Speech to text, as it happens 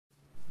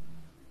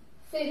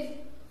Fifth,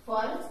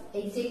 for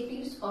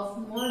adjectives of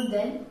more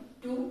than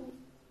 2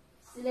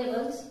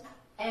 syllables,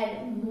 add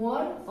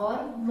more or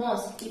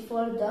most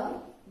before the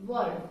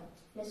word.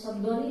 એટલે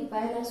શબ્દોની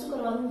પહેલા શું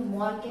કરવાનું?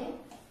 more કે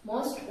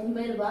most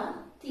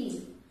ઉમેરવાથી.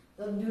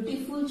 તો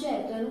બ્યુટીફુલ છે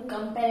તો એનું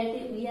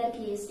કમ્પેરેટિવ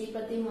ERKST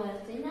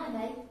પ્રતિમાર્થી ના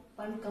થાય,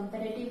 પણ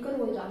કમ્પેરેટિવ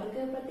કરવું હોય તો આગળ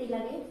કયો પ્રતિ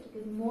લાગે? તો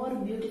કે મોર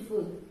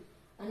બ્યુટીફુલ.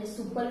 અને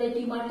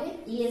સુપરલેટિવ માટે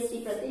EST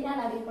પ્રતિ ના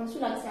લાગે, પણ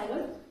શું લાગશે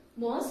આગળ?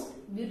 Most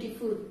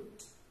beautiful.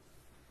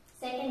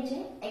 સેકન્ડ છે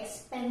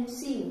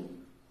એક્સપેન્સિવ.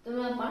 તો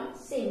એમાં પણ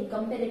સેમ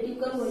કમ્પેરેટિવ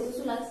કરવું હોય તો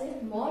શું લાગશે?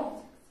 મોર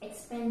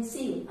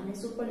એક્સપેન્સિવ. અને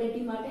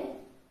સુપરલેટિવ માટે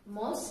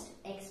most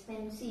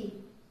expensive.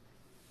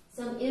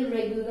 Some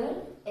irregular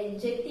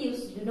adjectives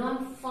do not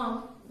form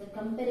the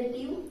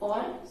comparative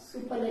or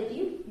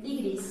superlative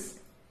degrees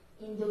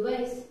in the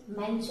ways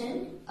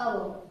mentioned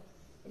above.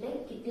 એટલે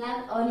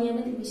કેટલાક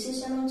અનિયમિત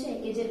વિશેષણો છે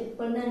કે જે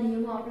ઉપરના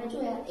નિયમો આપણે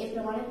જોયા એ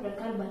પ્રમાણે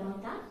પ્રકાર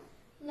બનાવતા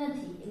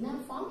નથી, એના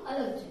ફોર્મ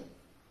અલગ છે.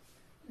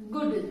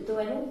 ગુડ તો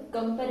એનું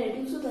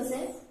કમ્પેરેટિવ શું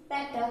થશે?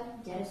 બેટર.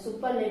 જ્યારે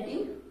સુપરલેટિવ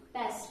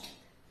બેસ્ટ.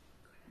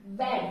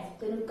 બેડ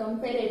તો એનું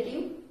કમ્પેરેટિવ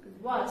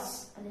વર્સ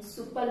અને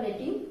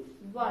સુપરલેટિવ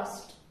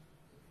વર્સ્ટ.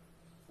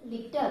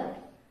 લિટલ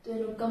તો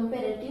એનું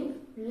કમ્પેરેટિવ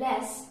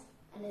લેસ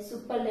અને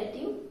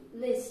સુપરલેટિવ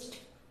લિસ્ટ.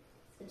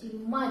 પછી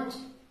મચ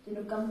તો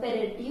એનું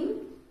કમ્પેરેટિવ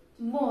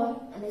મોર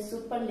અને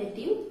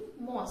સુપરલેટિવ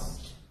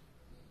મોસ્ટ.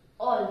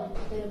 ઓલ્ડ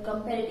તો એનું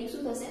કમ્પેરેટિવ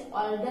શું થશે?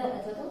 ઓલ્ડર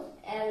અથવા તો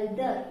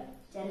એલ્ડર.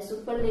 જ્યારે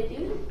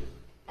સુપરલેટિવ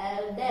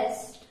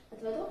એલ્ડેસ્ટ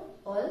અથવા તો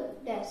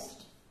oldest.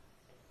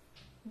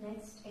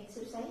 Next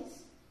exercise.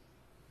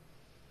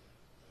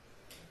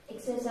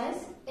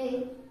 Exercise A.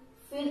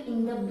 Fill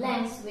in the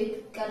blanks with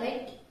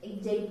correct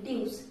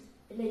adjectives.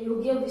 એટલે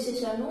યોગ્ય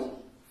વિશેષણનું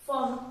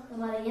ફોર્મ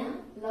તમારે અહીંયા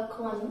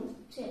લખવાનું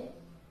છે.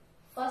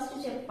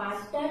 ફર્સ્ટ છે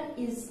પાટણ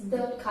ઇઝ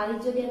ધ ખાલી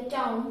જગ્યા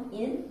ટાઉન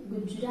ઇન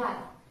ગુજરાત.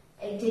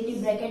 એડજેક્ટિવ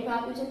બ્રેકેટમાં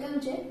આપ્યું છે કયું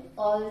છે?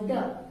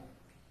 ઓલ્ડર.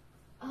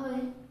 હવે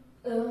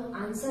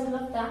આન્સર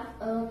લખતા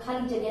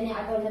ખાલી જગ્યાની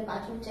આગળ ને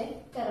પાછળ ચેક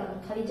કરવાનું.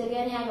 ખાલી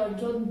જગ્યાની આગળ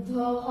જો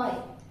ધ હોય,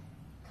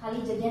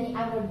 ખાલી જગ્યાની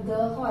આગળ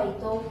ધ હોય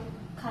તો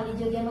ખાલી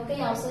જગ્યામાં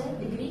કઈ આવશે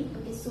ડિગ્રી? તો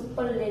કે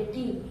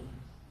સુપરલેટિવ.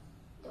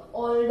 તો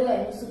ઓલ્ડર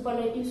એટલે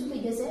સુપરલેટિવ શું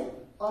થઈ જશે?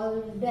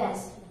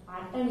 Oldest.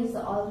 Patan is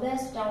the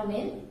oldest town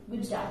in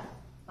Gujarat.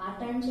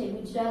 Patan છે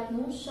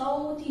ગુજરાતનું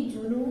સૌથી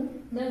જૂનું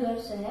નગર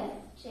શહેર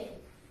છે.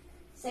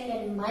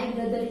 સેકન્ડ, માય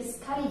બ્રધર ઇઝ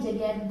ખાલી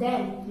જગ્યા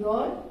ધેન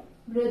યોર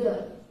બ્રધર.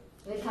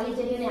 હવે ખાલી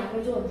જગ્યાની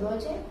આગળ જો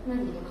ધ છે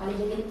નથી, તો ખાલી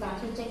જગ્યાની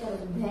પાછળ ચેક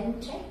કરો ધેન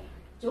છે.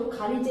 જો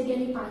ખાલી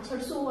જગ્યાની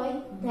પાછળ શું હોય?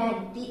 ધેન.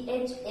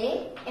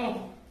 THAN.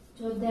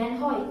 જો ધેન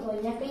હોય તો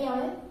અહીંયા કઈ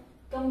આવે?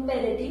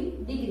 Comparative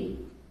degree.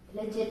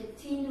 એટલે જે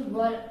થીન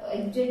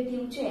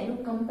એડજેક્ટિવ છે એનું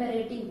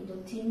કમ્પેરેટિવ. તો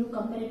થીન નું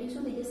કમ્પેરેટિવ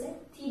શું થઈ જશે?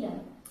 થીનર.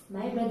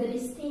 My brother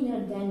is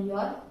થીનર than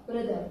your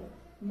brother.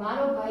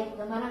 મારો ભાઈ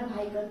તમારા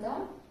ભાઈ કરતા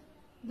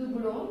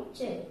દુબળો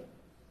છે.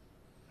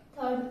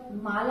 થર્ડ,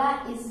 માલા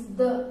ઇઝ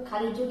ધ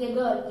ખાલી જગ્યા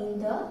ગર્લ ઇન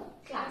ધ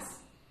ક્લાસ.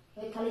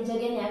 હવે ખાલી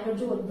જગ્યાની આગળ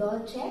જો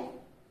ધ છે,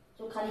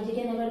 જો ખાલી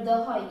જગ્યાની આગળ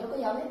ધ હોય તો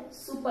કઈ આવે?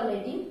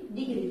 Superlative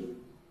degree.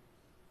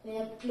 તો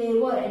અહીંયા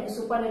ક્લેવર એન્ડ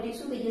સુપરલેટિવ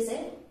શું થઈ જશે?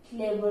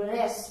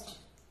 ક્લેવરેસ્ટ.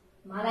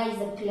 મારા is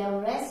the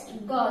cleverest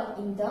girl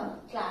in the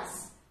class.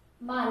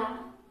 મારા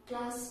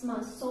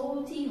ક્લાસમાં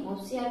સૌથી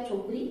હોશિયાર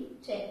છોકરી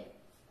છે.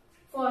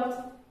 ફોર્થ,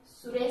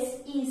 સુરેશ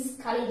ઇઝ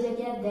ખાલી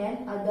જગ્યા ધેન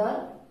અધર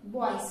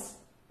બોયઝ.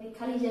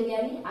 ખાલી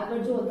જગ્યાની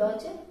આગળ જો ધ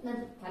છે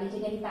નથી, ખાલી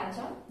જગ્યાની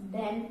પાછળ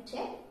ધેન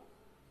છે.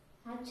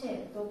 હા છે,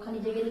 તો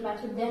ખાલી જગ્યાની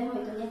પાછળ ધેન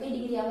હોય તો અહીંયા કઈ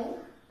ડિગ્રી આવે?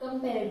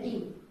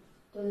 કમ્પેરેટિવ.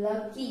 તો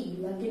લકી.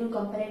 લકીનું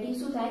કમ્પેરેટિવ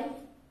શું થાય?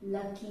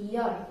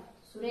 luckier.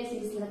 Suresh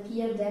is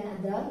luckier than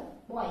other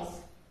boys.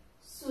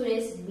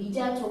 Suresh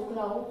બીજા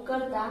છોકરાઓ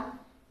કરતા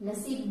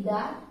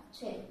નસીબદાર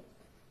છે.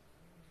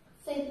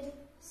 ફિફ્થ,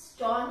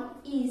 stone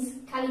is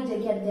ખાલી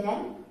જગ્યા than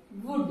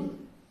wood.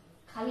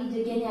 ખાલી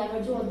જગ્યાની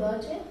આગળ જો ધ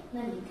છે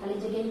નથી, ખાલી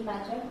જગ્યાની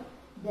પાછળ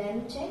than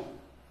છે.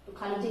 તો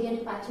ખાલી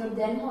જગ્યાની પાછળ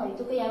than હોય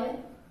તો કઈ આવે?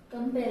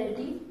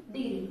 Comparative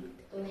degree.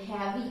 તો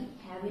heavy.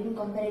 heavy નું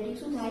કમ્પેરેટિવ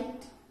શું થાય?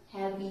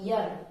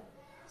 heavier.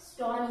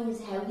 Stone is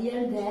heavier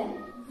than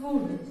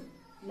wood.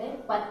 એટલે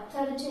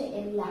પથ્થર છે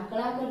એ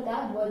લાકડા કરતા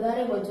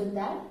વધારે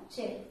વજનદાર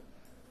છે.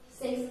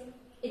 Six,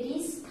 it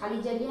is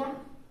ખાલી જગ્યા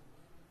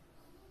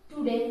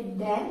today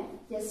than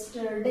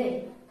yesterday.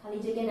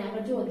 ખાલી જગ્યાની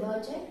આગળ જો ધ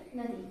છે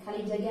નથી,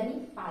 ખાલી જગ્યાની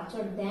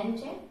પાછળ than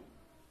છે.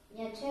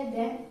 અહીંયા છે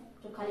than,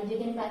 તો ખાલી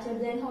જગ્યાની પાછળ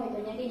than હોય તો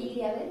અહીંયા કઈ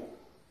ડિગ્રી આવે?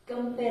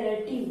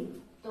 કમ્પેરેટિવ.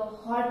 તો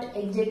હોટ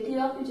એડજેક્ટિવ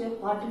આપ્યું છે,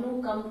 હોટ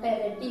નું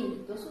કમ્પેરેટિવ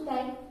તો શું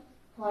થાય?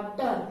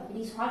 hotter. It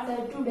is hotter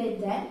today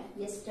than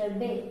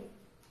yesterday.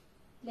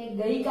 એટલે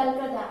ગઈકાલ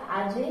કરતા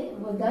આજે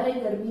વધારે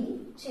ગરમી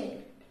છે.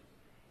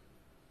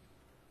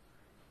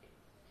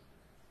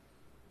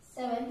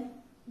 7,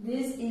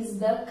 this is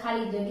the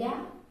ખાલી જગ્યા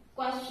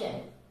question.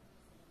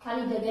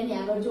 ખાલી જગ્યાની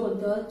આગળ જો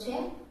the છે,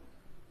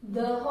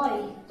 the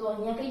હોય તો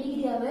અહીંયા કઈ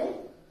ડિગ્રી આવે?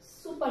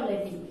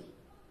 સુપરલેટિવ.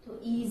 તો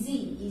easy.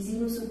 easy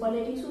નું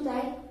સુપરલેટિવ શું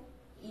થાય?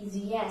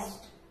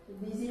 easiest.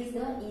 This is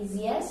the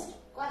easiest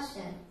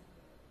question.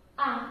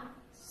 આ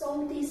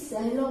સૌથી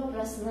સહેલો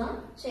પ્રશ્ન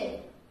છે.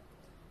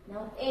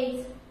 Now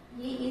 8th,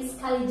 he is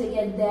ખાલી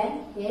જગ્યા then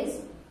his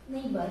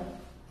neighbor.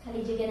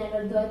 ખાલી જગ્યાની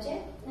આગળ the છે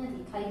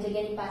નથી, ખાલી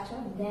જગ્યાની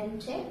પાછળ then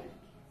છે.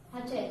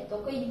 હા છે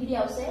તો કઈ ડિગ્રી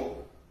આવશે?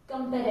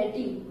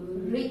 કમ્પેરેટિવ.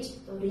 રીચ,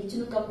 તો રીચ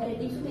નું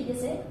કમ્પેરેટિવ શું થઈ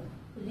જશે?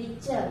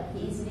 richer.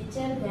 He is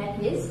richer than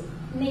his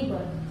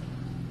neighbor.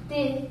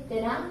 તે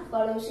તેના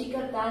પડોશી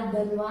કરતા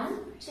ધનવાન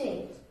છે.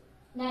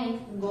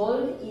 9th,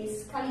 gold is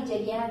ખાલી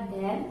જગ્યા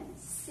then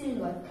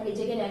silver. ખાલી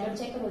જગ્યાની આગળ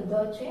ચેક કરો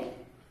the છે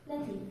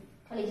નથી,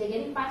 ખાલી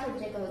જગ્યાની પાછળ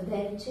ચેક કરો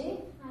then છે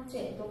હા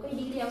છે તો કઈ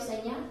ડિગ્રી આવશે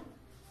અહીંયા?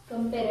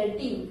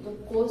 કમ્પેરેટિવ. તો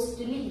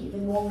કોસ્ટલી એટલે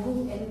મોંઘું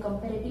એનું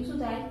કમ્પેરેટિવ શું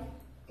થાય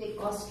કે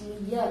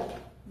કોસ્ટલીયર.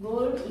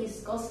 Gold is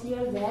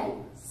કોસ્ટલીયર than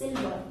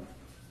silver.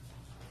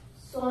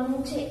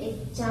 સોનું છે એ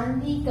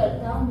ચાંદી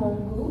કરતા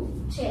મોંઘું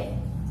છે.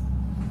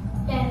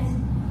 10th,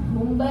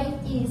 મુંબઈ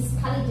ઇઝ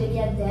ખાલી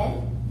જગ્યા ધેન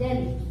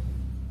દિલ્હી.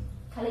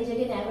 ખાલી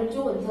જગ્યાની આગળ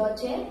જો the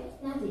છે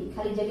નથી,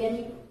 ખાલી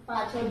જગ્યાની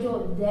પાછળ જો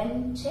then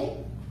છે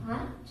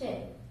હા છે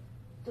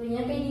તો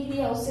અહીંયા કઈ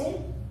ડિગ્રી આવશે?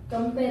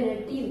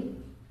 કમ્પેરેટિવ.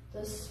 તો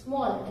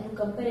સ્મોલ એનું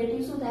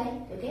કમ્પેરેટિવ શું થાય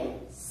તો કે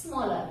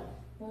smaller.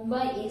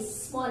 Mumbai is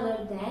smaller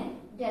than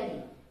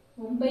Delhi.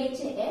 Mumbai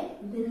છે એ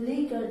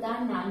દિલ્હી કરતા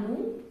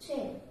નાનું છે.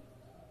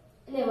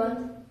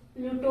 11th,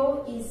 પ્લુટો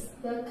ઇઝ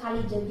ધ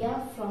ખાલી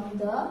જગ્યા ફ્રોમ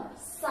ધ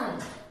સન.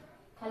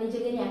 ખાલી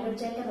જગ્યાની આગળ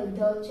ચેક કરો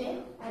the છે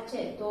આ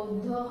છે તો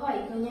the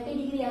હોય તો અહીંયા કઈ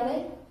ડિગ્રી આવે?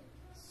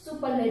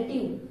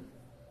 સુપરલેટિવ.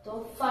 તો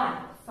ફાર,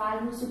 ફાર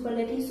નું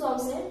સુપરલેટિવ શું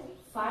આવશે?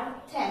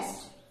 farthest.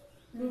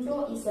 Pluto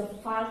is the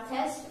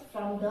farthest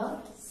from the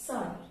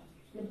sun.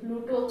 એટલે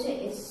પ્લુટો છે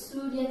એ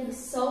સૂર્યથી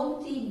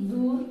સૌથી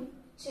દૂર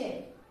છે.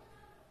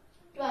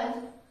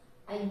 12th,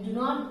 I do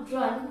not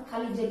run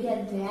ખાલી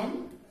જગ્યા then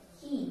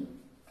he.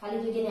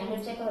 ખાલી જગ્યાની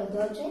આગળ ચેક કરો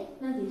the છે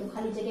નથી તો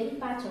ખાલી જગ્યાની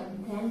પાછળ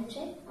then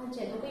છે આ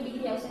છે તો કઈ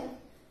ડિગ્રી આવશે?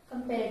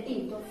 કમ્પેરેટિવ.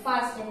 તો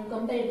ફાસ્ટ એનું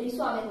કમ્પેરેટિવ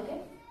શું આવે તો કે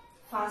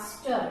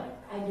faster.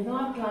 I do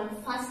not run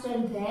faster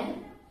than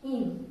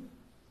him.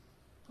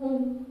 હું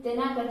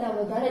તેના કરતા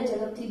વધારે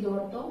ઝડપથી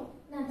દોડતો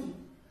નથી.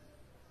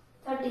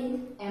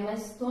 13th,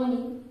 MS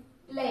ધોની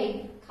played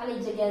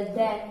ખાલી જગ્યા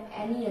than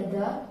any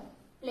other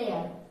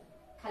player.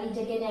 ખાલી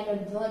જગ્યાની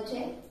આગળ the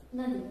છે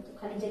નથી તો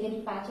ખાલી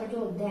જગ્યાની પાછળ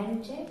જો then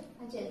છે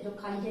છે તો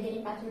ખાલી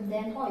જગ્યાની પાછળ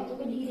then હોય તો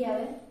કઈ ડિગ્રી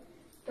આવે?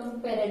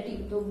 કમ્પેરેટિવ.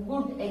 તો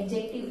ગુડ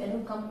એડજેક્ટિવ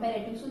એનું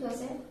કમ્પેરેટિવ શું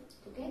થશે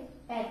તો કે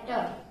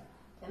better.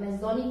 MS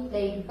Dhoni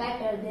played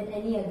better than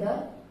any other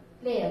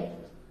player.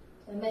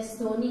 MS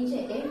Dhoni છે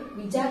એ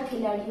બીજા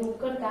ખેલાડીઓ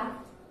કરતા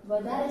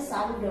વધારે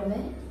સારું રમે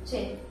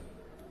છે.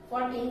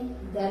 14th,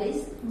 there is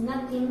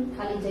nothing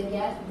ખાલી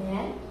જગ્યા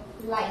then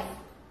life.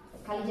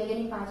 ખાલી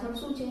જગ્યાની પાછળ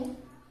શું છે?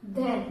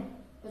 then.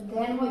 તો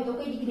then હોય તો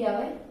કઈ ડિગ્રી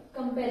આવે?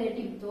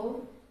 કમ્પેરેટિવ. તો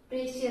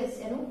પ્રેશિયસ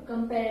એનું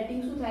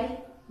કમ્પેરેટિવ શું થાય?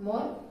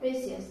 more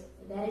precious.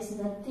 There is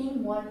nothing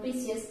more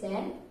precious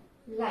than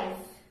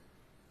life.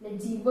 એટલે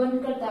જીવન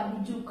કરતા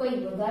બીજું કઈ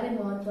વધારે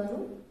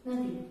મહત્વનું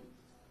નથી.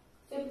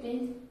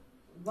 15th,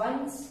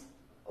 one's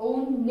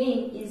own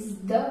name is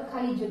the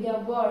ખાલી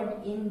જગ્યા word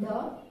in the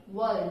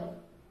world.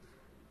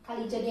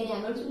 ખાલી જગ્યાની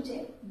આગળ શું છે?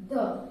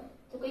 the.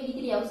 તો કઈ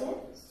ડિગ્રી આવશે?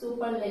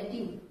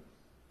 સુપરલેટિવ.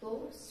 તો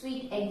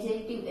સ્વીટ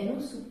એડજેક્ટિવ એનું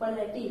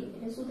સુપરલેટિવ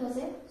એટલે શું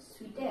થશે?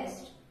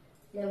 સ્વીટેસ્ટ.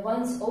 એટલે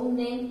one's own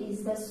name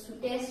is the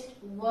sweetest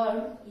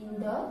word in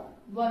the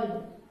world.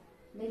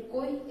 એટલે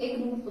કોઈ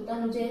એકનું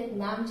પોતાનું જે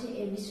નામ છે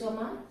એ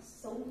વિશ્વમાં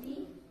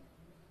સૌથી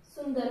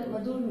સુંદર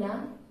મધુર નામ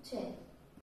છે.